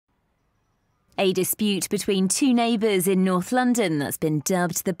A dispute between two neighbours in North London that's been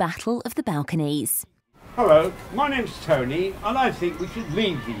dubbed the Battle of the Balconies. Hello, my name's Tony and I think we should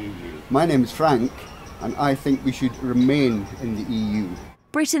leave the EU. My name's Frank and I think we should remain in the EU.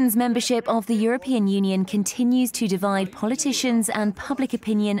 Britain's membership of the European Union continues to divide politicians and public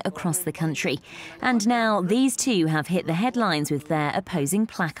opinion across the country. And now these two have hit the headlines with their opposing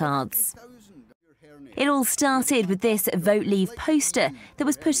placards. It all started with this Vote Leave poster that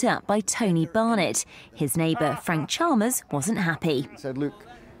was put up by Tony Barnett. His neighbour, Frank Chalmers, wasn't happy. He said, look,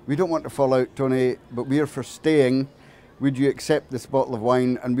 we don't want to fall out, Tony, but we're for staying. Would you accept this bottle of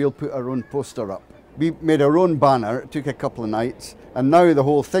wine and we'll put our own poster up? We made our own banner, it took a couple of nights, and now the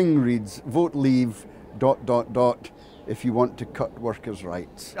whole thing reads, Vote Leave, ... if you want to cut workers'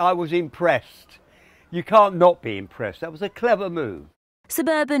 rights. I was impressed. You can't not be impressed. That was a clever move.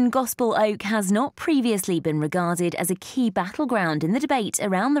 Suburban Gospel Oak has not previously been regarded as a key battleground in the debate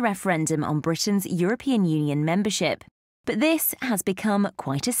around the referendum on Britain's European Union membership. But this has become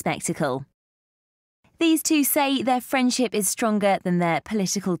quite a spectacle. These two say their friendship is stronger than their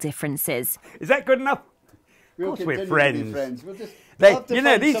political differences. Is that good enough? We'll of course we're friends. friends. We'll just You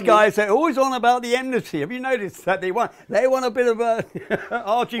know, these guys are always on about the enmity. Have you noticed that they want a bit of a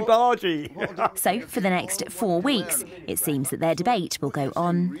argy-bargy? So for the next 4 weeks, it seems that their debate will go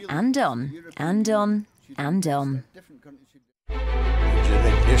on and on and on and on.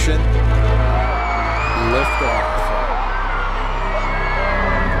 Ignition. Lift off.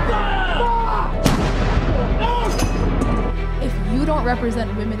 If you don't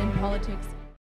represent women in politics,